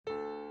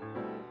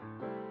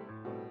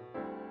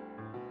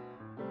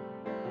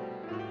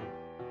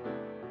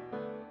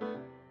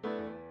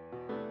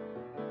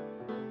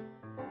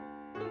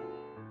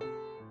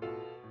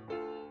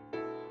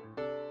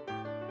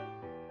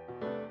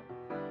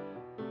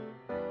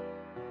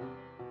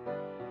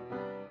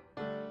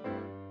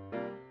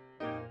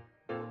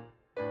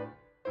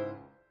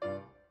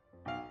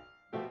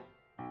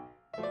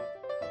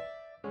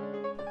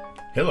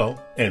Hello,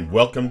 and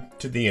welcome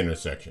to The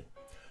Intersection.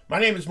 My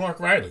name is Mark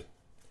Riley,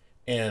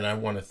 and I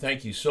want to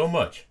thank you so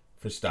much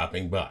for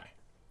stopping by.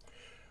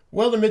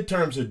 Well, the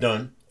midterms are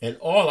done, and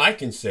all I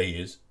can say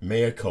is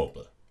mea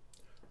culpa.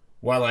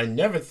 While I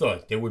never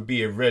thought there would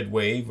be a red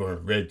wave or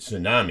red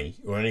tsunami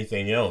or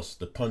anything else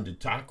the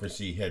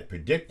punditocracy had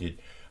predicted,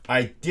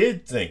 I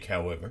did think,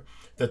 however,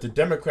 that the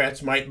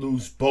Democrats might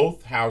lose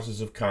both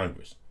houses of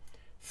Congress.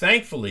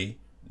 Thankfully,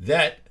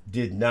 that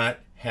did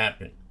not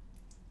happen.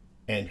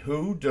 And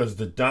who does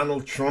the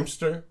Donald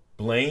Trumpster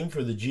blame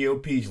for the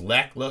GOP's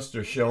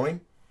lackluster showing?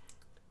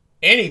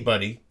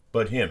 Anybody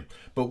but him.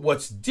 But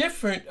what's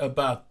different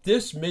about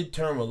this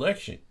midterm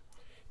election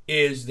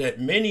is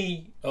that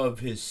many of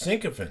his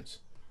sycophants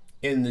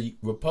in the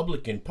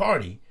Republican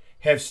Party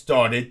have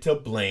started to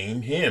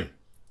blame him.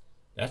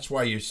 That's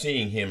why you're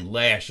seeing him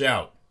lash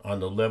out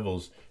on the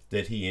levels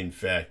that he in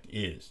fact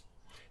is.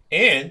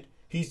 And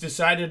he's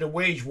decided to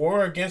wage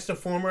war against a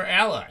former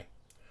ally.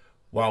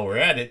 While we're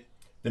at it,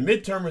 the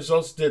midterm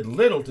results did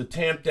little to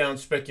tamp down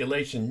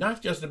speculation,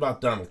 not just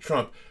about Donald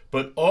Trump,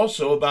 but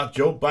also about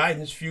Joe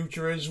Biden's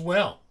future as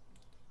well.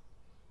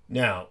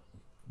 Now,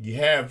 you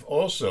have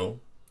also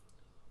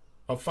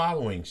a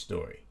following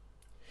story.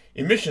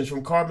 Emissions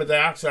from carbon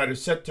dioxide are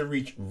set to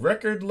reach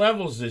record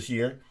levels this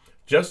year,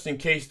 just in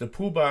case the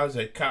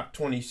poobahs at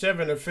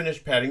COP27 are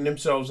finished patting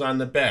themselves on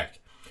the back.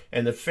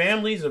 And the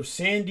families of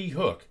Sandy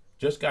Hook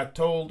just got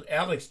told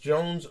Alex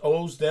Jones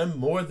owes them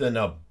more than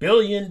 $1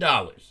 billion.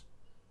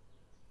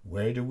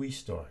 Where do we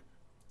start?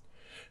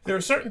 There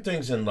are certain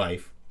things in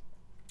life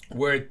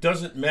where it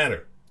doesn't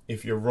matter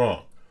if you're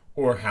wrong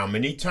or how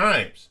many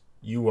times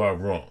you are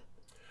wrong.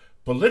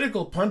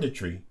 Political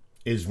punditry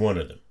is one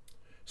of them.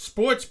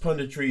 Sports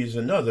punditry is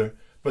another,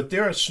 but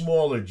they're a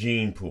smaller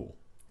gene pool.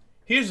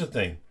 Here's the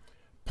thing.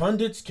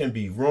 Pundits can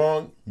be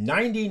wrong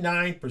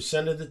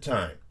 99% of the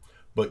time,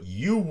 but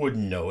you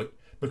wouldn't know it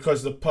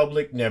because the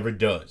public never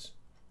does.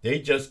 They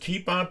just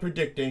keep on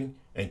predicting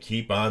and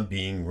keep on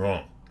being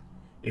wrong.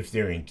 If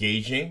they're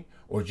engaging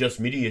or just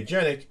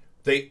mediagenic,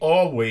 they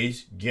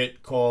always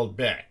get called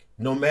back,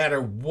 no matter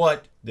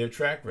what their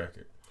track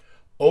record.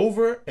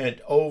 Over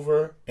and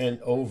over and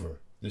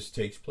over, this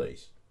takes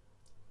place.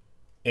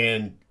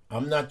 And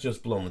I'm not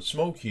just blowing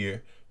smoke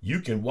here. You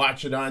can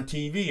watch it on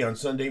TV on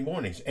Sunday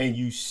mornings, and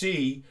you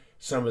see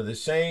some of the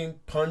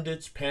same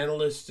pundits,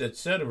 panelists,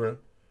 etc.,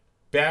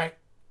 back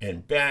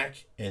and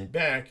back and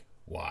back.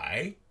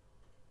 Why?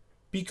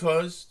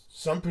 Because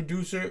some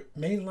producer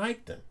may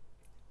like them.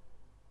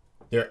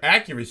 Their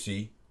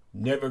accuracy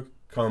never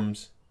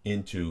comes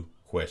into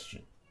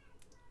question.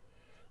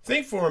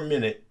 Think for a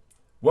minute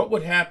what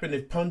would happen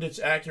if pundits'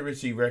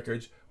 accuracy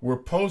records were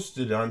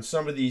posted on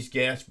some of these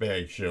gas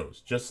bag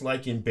shows, just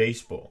like in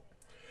baseball.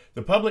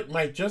 The public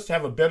might just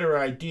have a better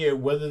idea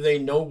whether they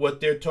know what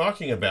they're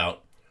talking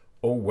about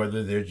or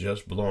whether they're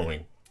just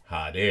blowing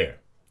hot air.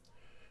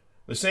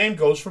 The same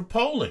goes for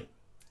polling.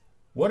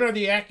 What are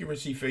the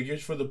accuracy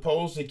figures for the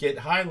polls that get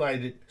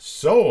highlighted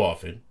so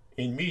often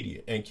in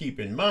media? And keep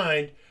in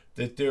mind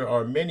that there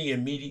are many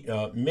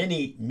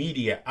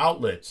media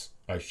outlets,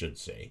 I should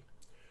say,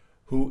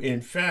 who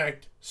in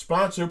fact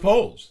sponsor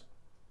polls.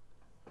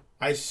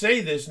 I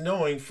say this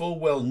knowing full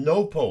well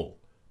no poll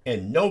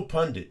and no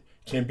pundit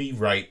can be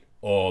right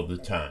all the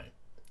time.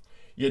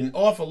 Yet an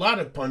awful lot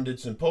of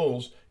pundits and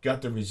polls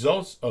got the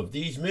results of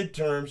these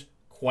midterms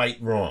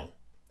quite wrong.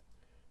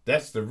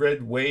 That's the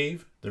red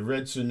wave, the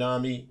red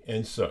tsunami,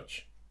 and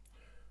such.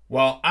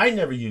 While I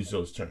never use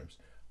those terms,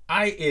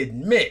 I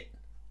admit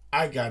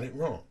I got it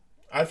wrong.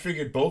 I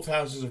figured both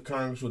houses of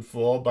Congress would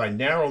fall by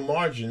narrow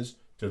margins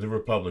to the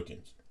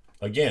Republicans.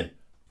 Again,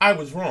 I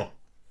was wrong.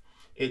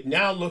 It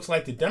now looks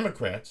like the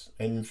Democrats,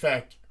 and in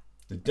fact,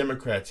 the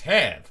Democrats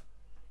have,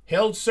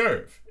 held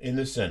serve in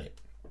the Senate.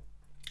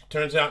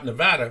 Turns out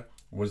Nevada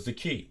was the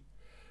key.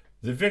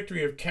 The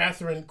victory of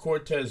Catherine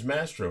Cortez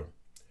Masto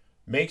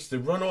makes the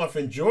runoff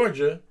in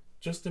Georgia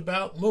just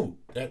about moot,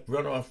 that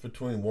runoff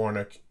between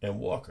Warnock and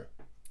Walker.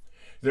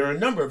 There are a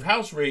number of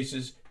House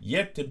races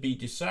yet to be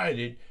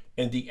decided,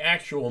 and the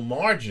actual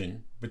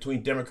margin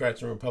between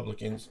Democrats and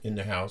Republicans in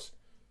the House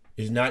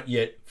is not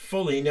yet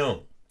fully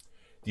known.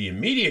 The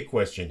immediate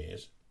question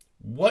is,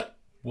 what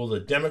will the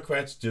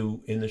Democrats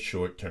do in the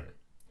short term?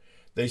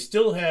 They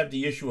still have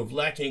the issue of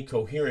lacking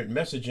coherent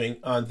messaging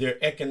on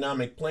their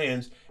economic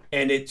plans,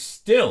 and it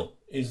still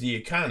is the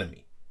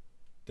economy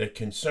that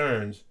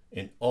concerns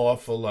an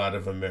awful lot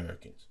of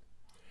Americans.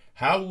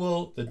 How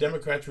will the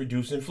Democrats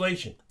reduce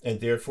inflation and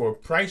therefore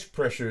price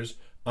pressures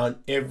on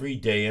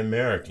everyday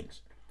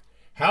Americans?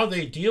 How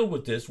they deal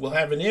with this will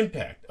have an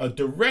impact, a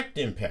direct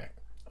impact,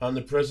 on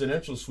the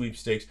presidential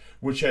sweepstakes,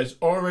 which has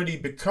already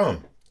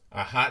become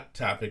a hot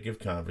topic of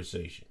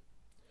conversation.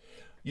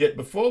 Yet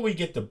before we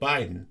get to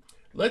Biden,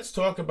 let's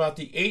talk about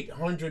the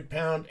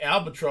 800-pound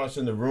albatross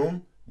in the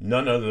room,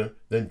 none other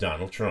than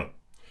Donald Trump.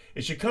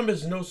 It should come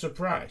as no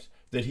surprise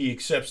that he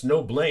accepts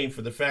no blame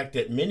for the fact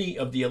that many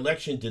of the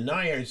election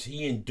deniers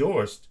he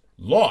endorsed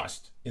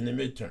lost in the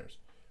midterms.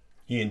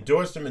 He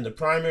endorsed them in the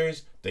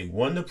primaries, they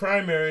won the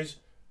primaries,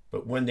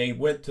 but when they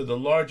went to the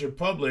larger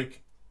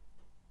public,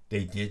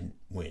 they didn't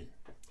win.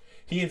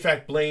 He in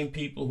fact blamed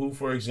people who,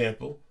 for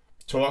example,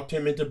 talked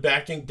him into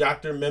backing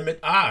Dr. Mehmet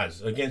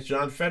Oz against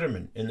John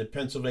Fetterman in the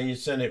Pennsylvania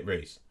Senate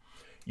race.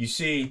 You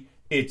see,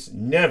 it's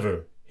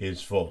never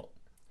his fault.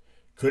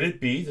 Could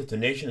it be that the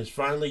nation has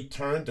finally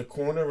turned the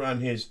corner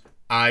on his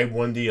 "I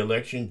won the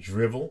election"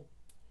 drivel?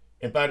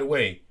 And by the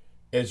way,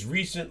 as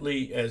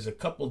recently as a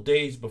couple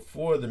days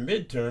before the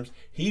midterms,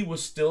 he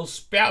was still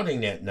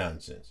spouting that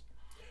nonsense.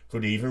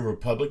 Could even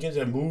Republicans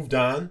have moved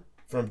on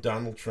from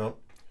Donald Trump?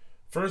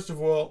 First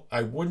of all,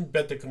 I wouldn't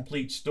bet the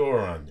complete store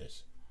on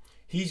this.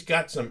 He's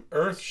got some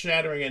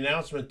earth-shattering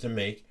announcement to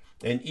make,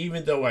 and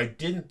even though I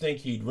didn't think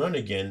he'd run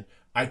again,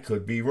 I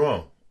could be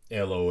wrong.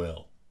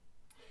 LOL.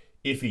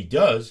 If he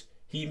does,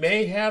 he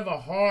may have a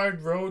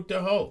hard road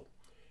to hoe.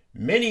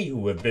 Many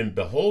who have been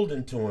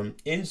beholden to him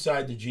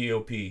inside the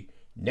GOP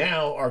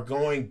now are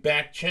going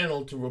back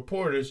channel to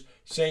reporters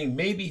saying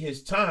maybe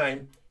his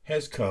time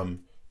has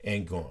come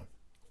and gone.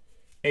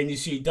 And you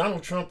see,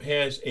 Donald Trump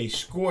has a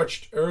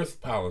scorched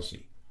earth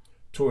policy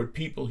toward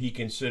people he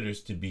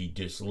considers to be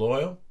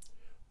disloyal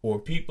or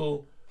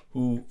people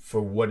who,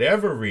 for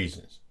whatever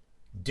reasons,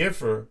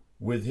 differ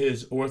with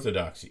his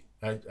orthodoxy.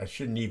 I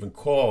shouldn't even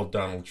call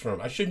Donald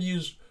Trump. I shouldn't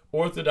use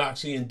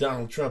orthodoxy and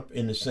Donald Trump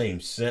in the same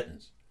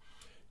sentence.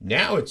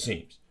 Now it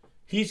seems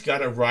he's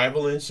got a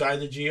rival inside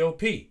the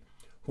GOP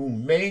who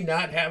may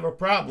not have a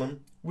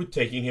problem with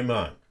taking him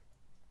on.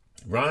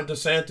 Ron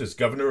DeSantis,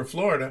 governor of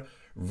Florida,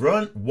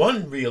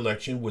 won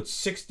re-election with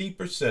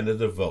 60% of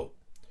the vote.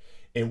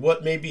 In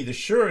what may be the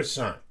surest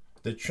sign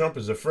that Trump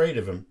is afraid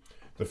of him,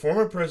 the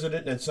former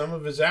president and some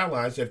of his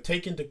allies have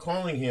taken to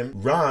calling him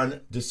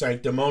Ron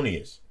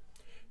DeSanctimonious.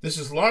 This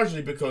is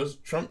largely because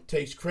Trump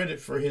takes credit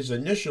for his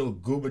initial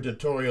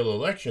gubernatorial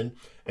election,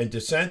 and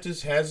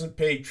DeSantis hasn't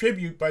paid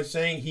tribute by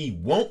saying he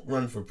won't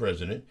run for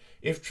president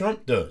if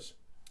Trump does.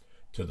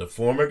 To the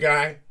former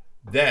guy,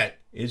 that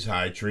is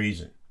high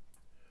treason.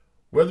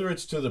 Whether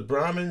it's to the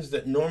Brahmins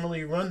that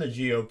normally run the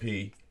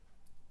GOP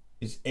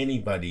is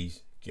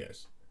anybody's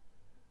guess.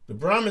 The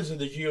Brahmins of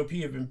the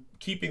GOP have been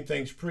keeping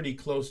things pretty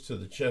close to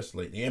the chest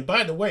lately. And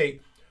by the way,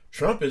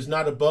 Trump is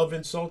not above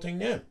insulting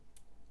them,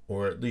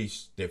 or at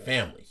least their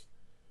families.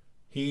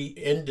 He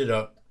ended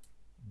up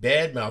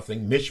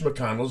bad-mouthing Mitch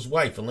McConnell's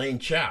wife, Elaine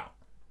Chao,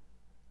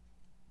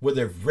 with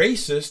a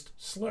racist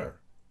slur.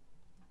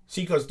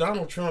 See, because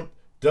Donald Trump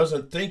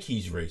doesn't think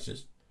he's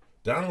racist.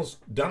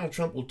 Donald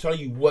Trump will tell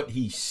you what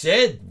he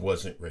said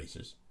wasn't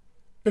racist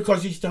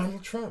because he's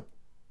Donald Trump.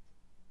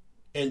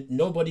 And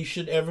nobody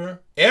should ever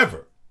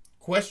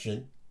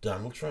question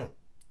Donald Trump.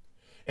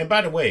 And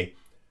by the way,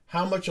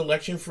 how much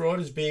election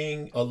fraud is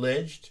being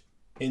alleged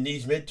in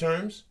these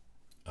midterms?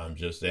 I'm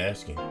just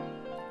asking.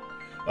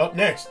 Up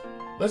next,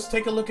 let's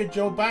take a look at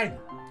Joe Biden.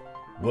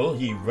 Will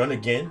he run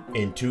again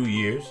in 2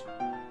 years?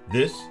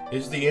 This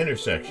is The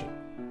Intersection.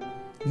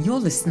 You're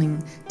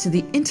listening to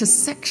The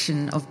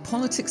Intersection of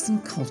Politics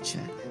and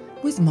Culture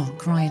with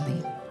Mark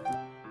Riley.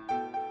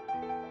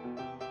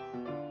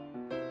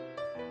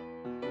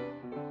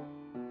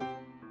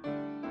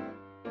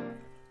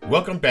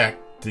 Welcome back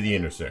to The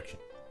Intersection.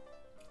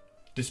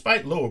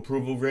 Despite low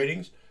approval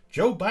ratings,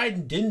 Joe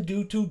Biden didn't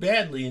do too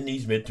badly in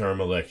these midterm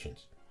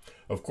elections.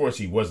 Of course,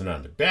 he wasn't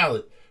on the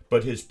ballot,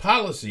 but his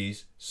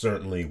policies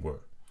certainly were.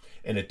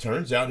 And it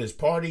turns out his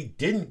party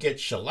didn't get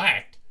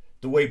shellacked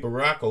the way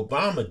Barack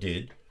Obama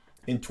did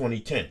in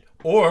 2010,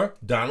 or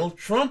Donald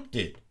Trump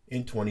did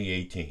in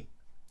 2018.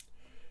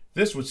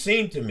 This would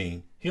seem to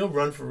mean he'll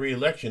run for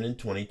re-election in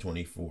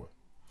 2024.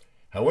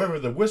 However,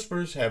 the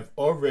whispers have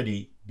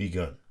already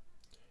begun.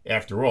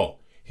 After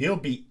all, he'll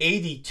be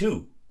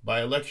 82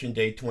 by Election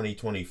Day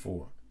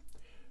 2024.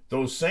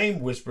 Those same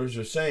whispers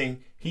are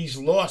saying he's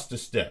lost a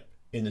step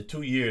in the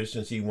 2 years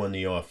since he won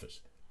the office.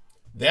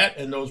 That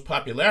and those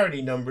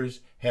popularity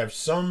numbers have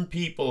some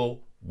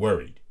people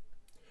worried.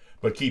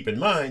 But keep in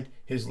mind,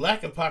 his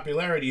lack of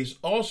popularity is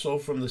also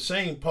from the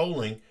same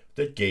polling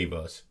that gave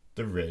us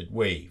the red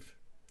wave.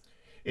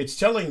 It's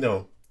telling,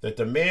 though, that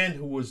the man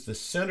who was the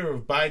center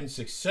of Biden's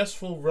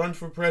successful run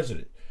for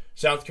president,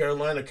 South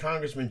Carolina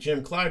Congressman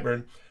Jim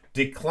Clyburn,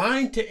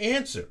 declined to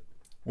answer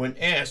when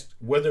asked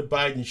whether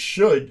Biden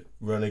should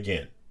run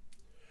again.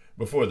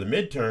 Before the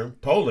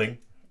midterm, polling,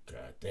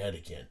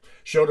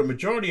 showed a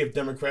majority of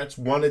Democrats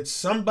wanted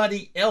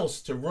somebody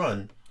else to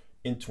run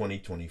in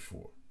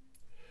 2024.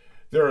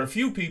 There are a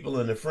few people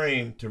in the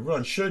frame to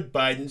run should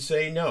Biden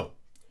say no.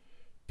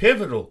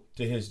 Pivotal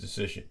to his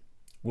decision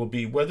will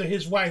be whether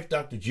his wife,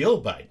 Dr.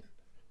 Jill Biden,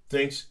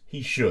 thinks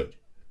he should.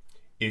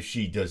 If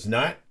she does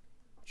not,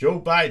 Joe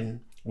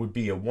Biden would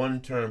be a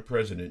one-term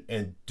president,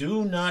 and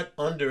do not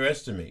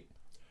underestimate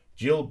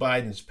Jill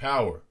Biden's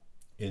power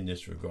in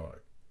this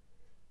regard.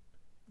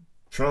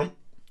 Trump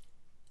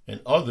and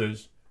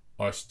others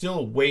are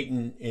still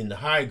waiting in the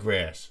high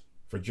grass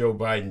for Joe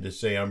Biden to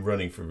say, I'm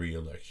running for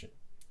re-election.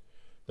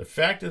 The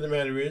fact of the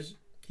matter is,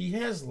 he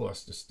has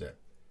lost a step.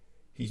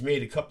 He's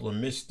made a couple of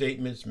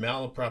misstatements,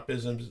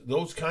 malapropisms,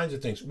 those kinds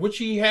of things, which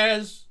he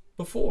has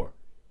before.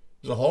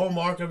 It's a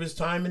hallmark of his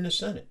time in the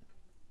Senate.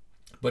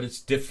 But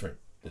it's different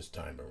this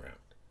time around.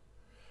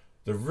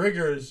 The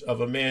rigors of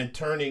a man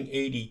turning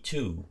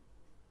 82,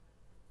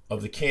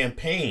 of the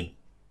campaign,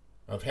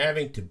 of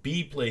having to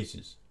be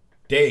places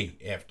day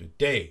after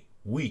day,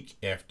 week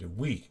after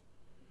week,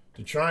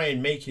 to try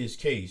and make his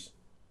case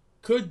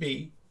could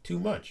be too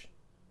much.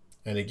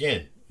 And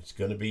again, it's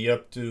going to be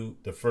up to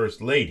the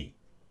First Lady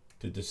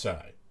to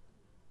decide.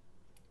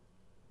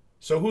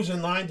 So who's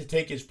in line to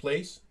take his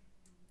place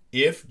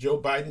if Joe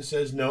Biden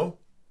says no?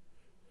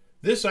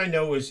 This, I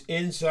know, is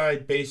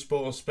inside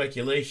baseball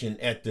speculation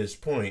at this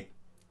point,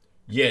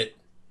 yet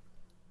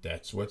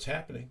that's what's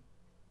happening.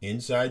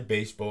 Inside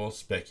baseball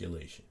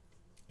speculation.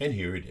 And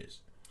here it is.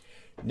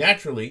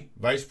 Naturally,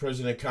 Vice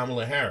President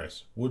Kamala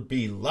Harris would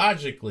be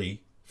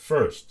logically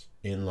first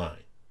in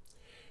line.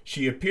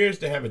 She appears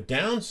to have a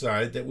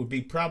downside that would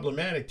be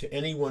problematic to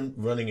anyone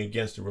running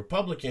against a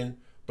Republican,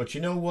 but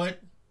you know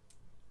what?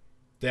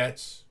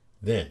 That's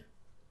then.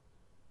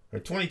 Her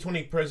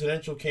 2020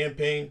 presidential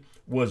campaign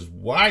was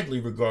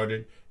widely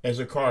regarded as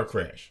a car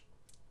crash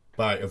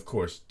by, of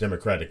course,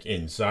 Democratic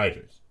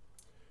insiders.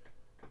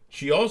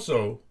 She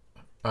also,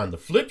 on the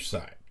flip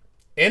side,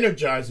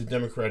 energized the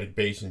Democratic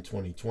base in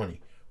 2020.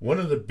 One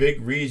of the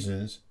big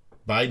reasons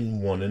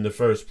Biden won in the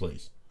first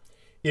place.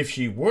 If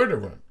she were to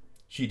run,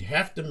 she'd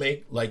have to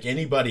make, like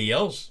anybody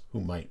else who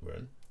might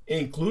run,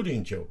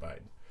 including Joe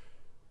Biden,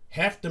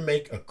 have to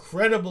make a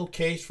credible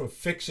case for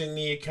fixing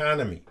the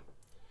economy.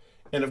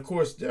 And of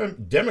course,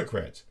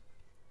 Democrats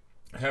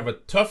have a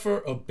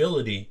tougher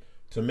ability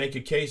to make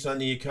a case on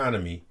the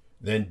economy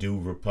than do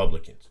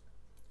Republicans.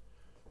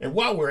 And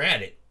while we're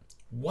at it,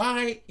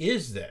 why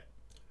is that?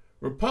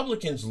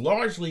 Republicans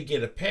largely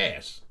get a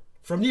pass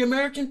from the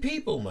American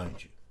people,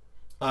 mind you,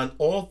 on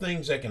all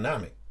things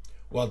economic,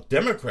 while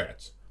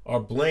Democrats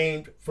are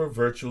blamed for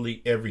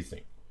virtually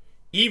everything,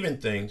 even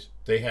things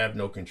they have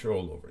no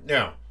control over.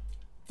 Now,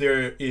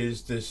 there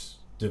is this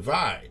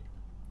divide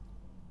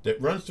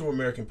that runs through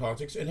American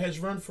politics and has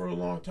run for a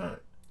long time,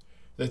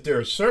 that there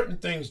are certain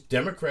things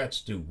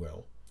Democrats do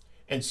well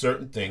and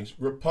certain things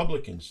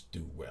Republicans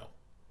do well.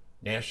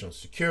 National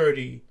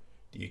security,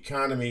 the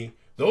economy,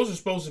 those are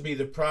supposed to be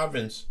the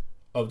province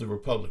of the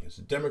Republicans.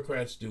 The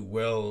Democrats do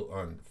well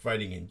on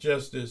fighting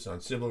injustice,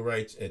 on civil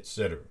rights,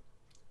 etc.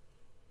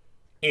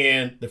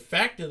 And the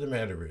fact of the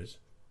matter is,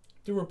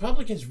 the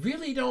Republicans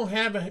really don't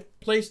have a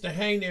place to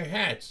hang their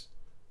hats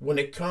when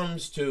it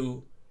comes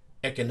to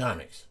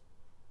economics.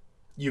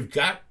 You've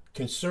got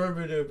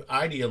conservative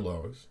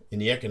ideologues in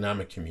the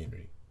economic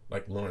community,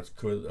 like Lawrence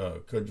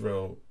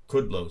Kudlow,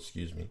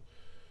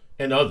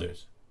 and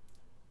others,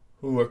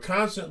 who are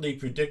constantly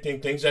predicting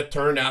things that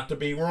turn out to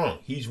be wrong.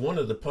 He's one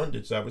of the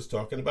pundits I was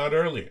talking about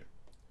earlier.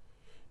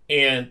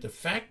 And the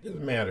fact of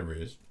the matter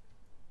is,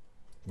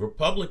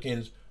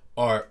 Republicans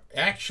are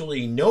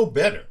actually no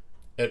better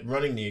at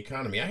running the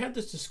economy. I had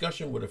this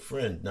discussion with a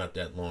friend not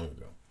that long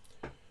ago.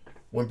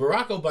 When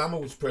Barack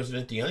Obama was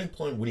president,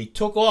 when he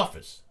took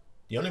office,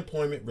 the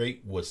unemployment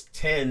rate was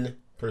 10%.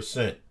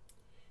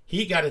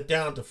 He got it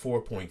down to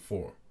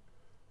 4.4.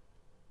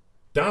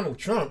 Donald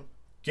Trump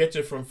gets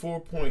it from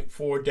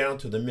 4.4 down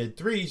to the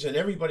mid-threes, and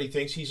everybody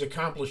thinks he's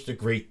accomplished a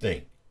great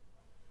thing.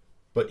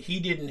 But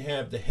he didn't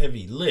have the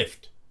heavy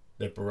lift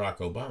that Barack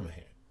Obama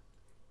had.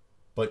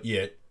 But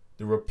yet,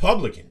 the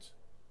Republicans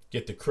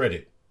get the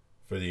credit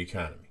for the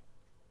economy.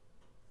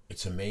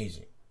 It's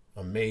amazing,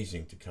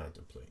 amazing to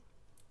contemplate.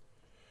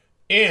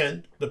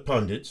 And the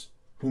pundits,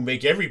 who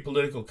make every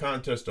political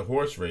contest a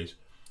horse race,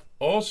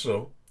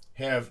 also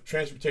have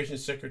Transportation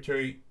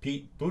Secretary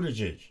Pete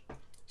Buttigieg,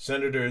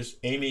 Senators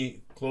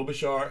Amy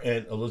Klobuchar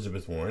and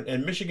Elizabeth Warren,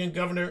 and Michigan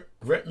Governor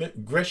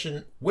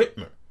Gretchen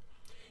Whitmer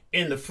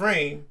in the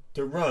frame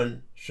to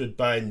run should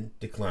Biden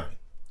decline.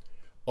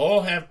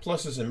 All have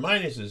pluses and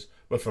minuses,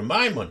 but for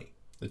my money,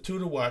 the two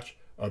to watch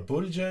are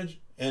Buttigieg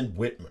and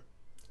Whitmer.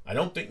 I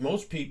don't think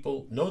most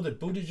people know that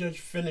Buttigieg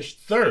finished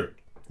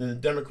third in the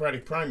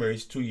Democratic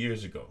primaries 2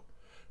 years ago.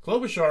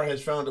 Klobuchar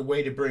has found a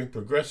way to bring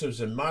progressives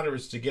and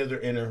moderates together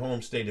in her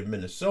home state of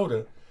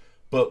Minnesota,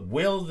 but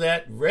will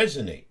that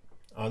resonate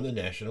on the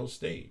national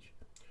stage?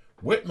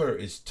 Whitmer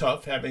is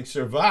tough, having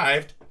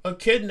survived a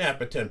kidnap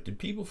attempt. And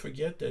people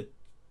forget that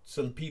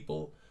some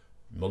people,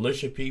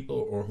 militia people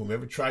or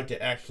whomever, tried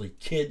to actually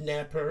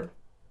kidnap her.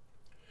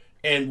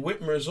 And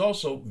Whitmer is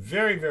also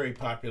very, very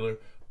popular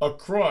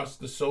across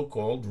the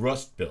so-called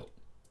Rust Belt.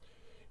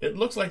 It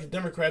looks like the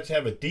Democrats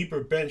have a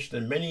deeper bench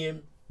than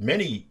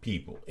many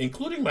people,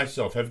 including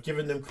myself, have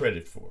given them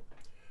credit for.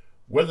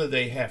 Whether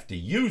they have to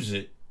use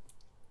it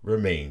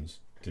remains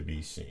to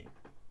be seen.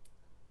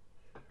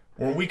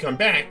 When we come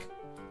back,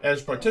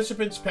 as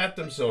participants pat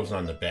themselves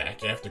on the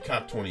back after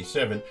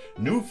COP27,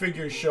 new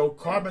figures show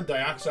carbon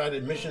dioxide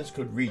emissions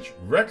could reach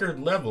record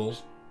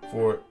levels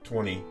for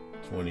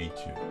 2022.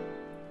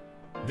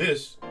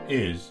 This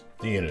is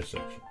The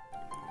Intersection.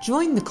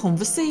 Join the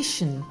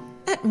conversation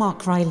at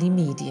Mark Riley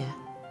Media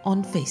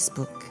on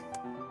Facebook.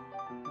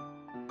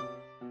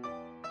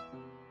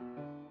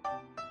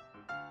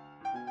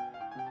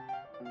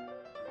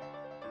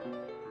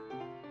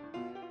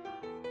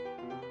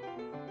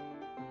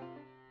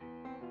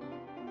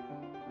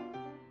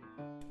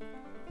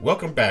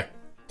 Welcome back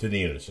to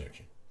The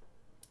Intersection.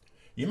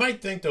 You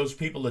might think those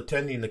people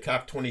attending the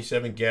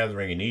COP27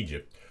 gathering in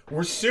Egypt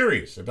were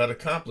serious about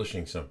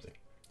accomplishing something,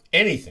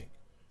 anything,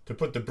 to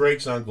put the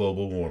brakes on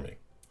global warming.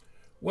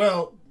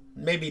 Well,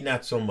 maybe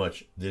not so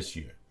much this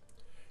year.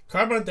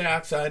 Carbon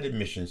dioxide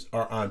emissions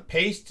are on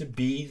pace to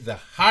be the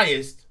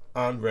highest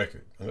on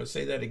record. I'm going to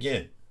say that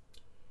again.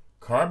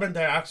 Carbon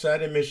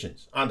dioxide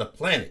emissions on the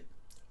planet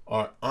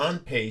are on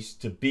pace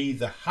to be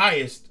the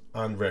highest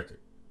on record.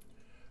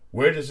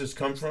 Where does this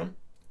come from?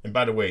 And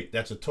by the way,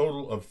 that's a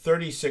total of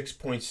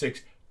 36.6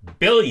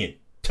 billion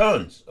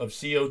tons of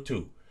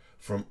CO2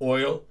 from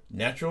oil,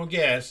 natural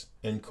gas,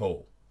 and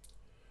coal.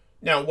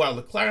 Now, while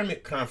the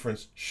climate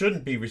conference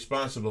shouldn't be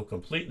responsible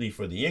completely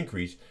for the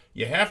increase,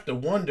 you have to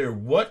wonder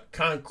what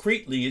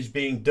concretely is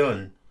being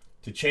done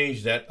to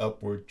change that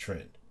upward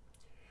trend.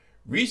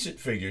 Recent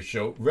figures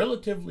show a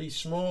relatively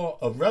small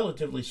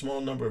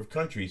number of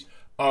countries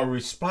are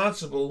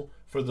responsible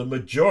for the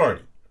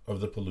majority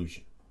of the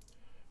pollution.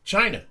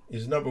 China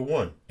is number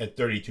one at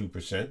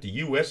 32%. The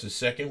U.S. is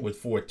second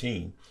with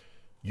 14%.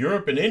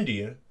 Europe and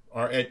India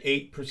are at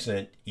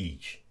 8%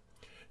 each.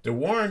 The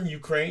war in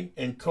Ukraine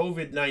and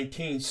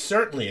COVID-19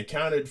 certainly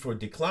accounted for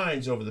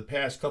declines over the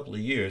past couple of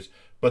years,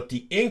 but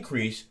the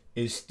increase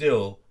is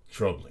still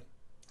troubling.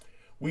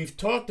 We've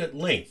talked at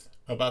length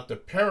about the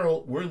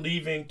peril we're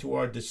leaving to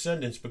our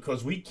descendants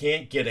because we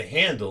can't get a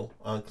handle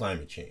on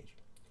climate change.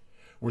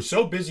 We're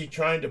so busy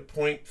trying to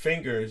point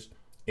fingers,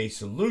 a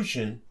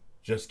solution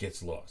just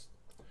gets lost.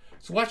 I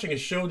was watching a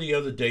show the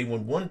other day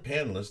when one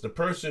panelist, the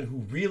person who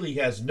really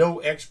has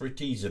no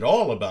expertise at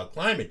all about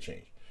climate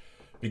change,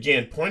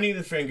 began pointing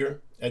the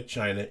finger at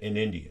China and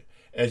India,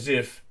 as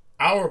if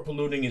our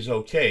polluting is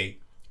okay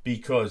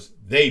because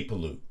they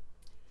pollute.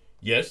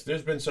 Yes,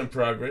 there's been some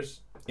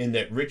progress in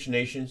that rich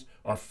nations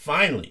are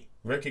finally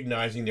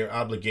recognizing their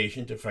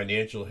obligation to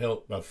financially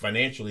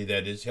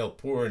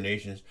help poorer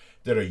nations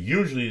that are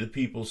usually the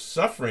people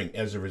suffering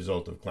as a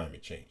result of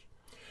climate change.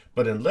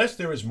 But unless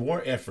there is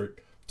more effort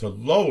to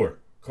lower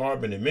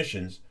carbon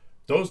emissions,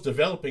 those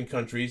developing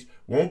countries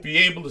won't be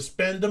able to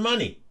spend the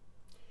money.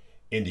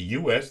 In the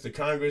U.S., the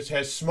Congress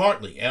has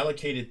smartly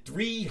allocated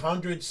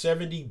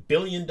 $370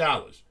 billion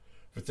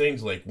for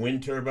things like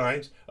wind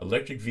turbines,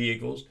 electric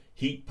vehicles,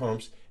 heat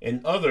pumps,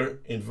 and other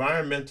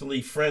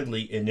environmentally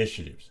friendly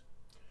initiatives.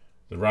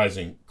 The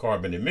rising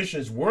carbon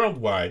emissions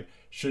worldwide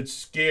should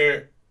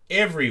scare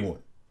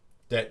everyone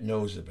that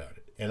knows about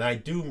it. And I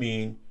do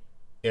mean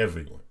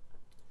everyone.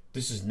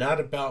 This is not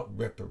about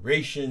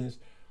reparations.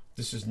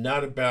 This is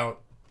not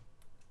about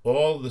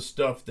all the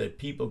stuff that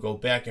people go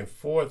back and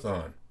forth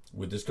on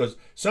with this. Because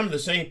some of the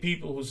same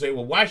people who say,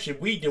 well, why should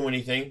we do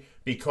anything?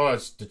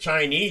 Because the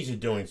Chinese are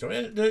doing so.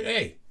 And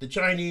hey, the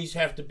Chinese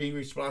have to be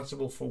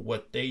responsible for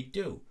what they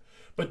do.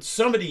 But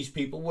some of these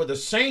people were the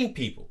same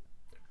people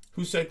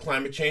who said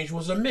climate change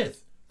was a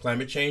myth,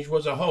 climate change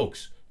was a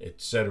hoax,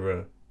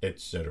 etc.,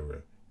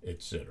 etc.,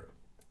 etc.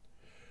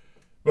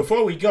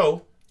 Before we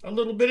go, a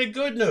little bit of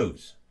good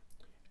news.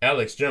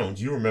 Alex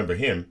Jones, you remember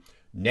him,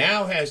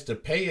 now has to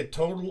pay a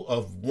total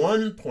of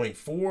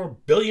 $1.4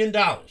 billion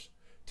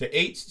to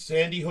 8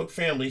 Sandy Hook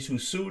families who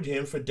sued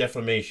him for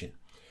defamation.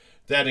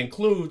 That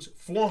includes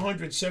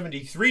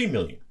 $473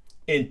 million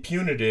in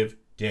punitive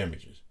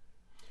damages.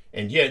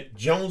 And yet,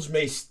 Jones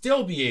may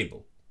still be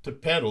able to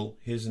peddle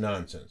his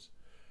nonsense.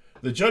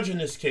 The judge in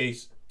this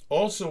case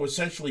also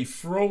essentially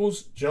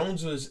froze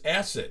Jones's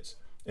assets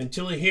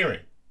until a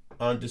hearing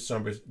on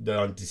December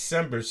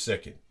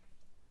 2nd.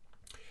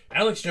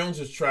 Alex Jones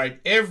has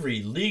tried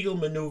every legal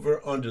maneuver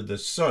under the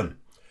sun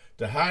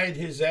to hide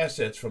his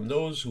assets from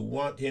those who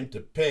want him to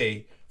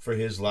pay for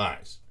his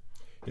lies.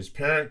 His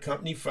parent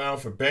company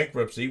filed for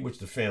bankruptcy, which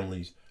the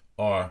families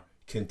are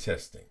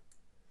contesting.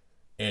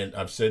 And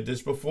I've said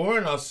this before,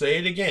 and I'll say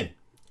it again.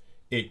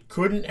 It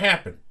couldn't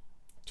happen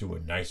to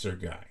a nicer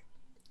guy.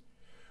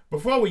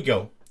 Before we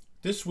go,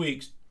 this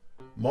week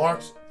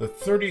marks the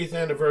 30th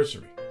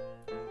anniversary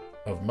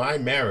of my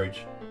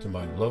marriage to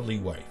my lovely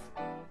wife.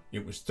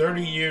 It was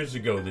 30 years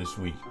ago this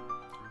week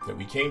that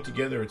we came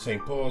together at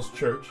St. Paul's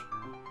Church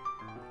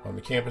on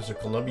the campus of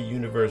Columbia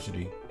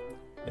University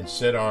and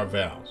said our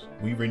vows.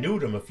 We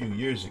renewed them a few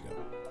years ago.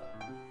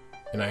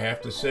 And I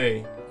have to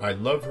say, I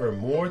love her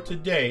more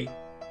today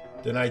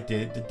than I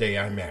did the day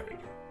I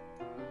married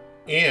her.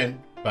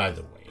 And, by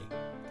the way,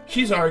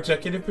 she's our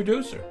executive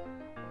producer.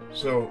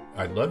 So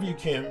I love you,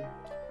 Kim,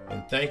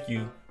 and thank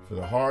you for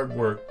the hard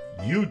work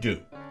you do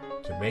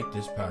to make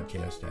this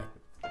podcast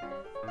happen.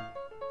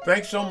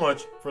 Thanks so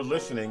much for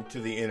listening to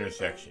The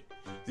Intersection.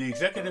 The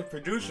executive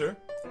producer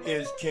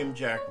is Kim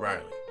Jack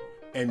Riley,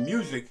 and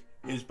music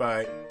is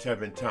by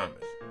Tevin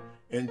Thomas.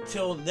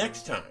 Until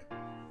next time,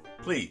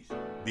 please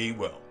be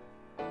well.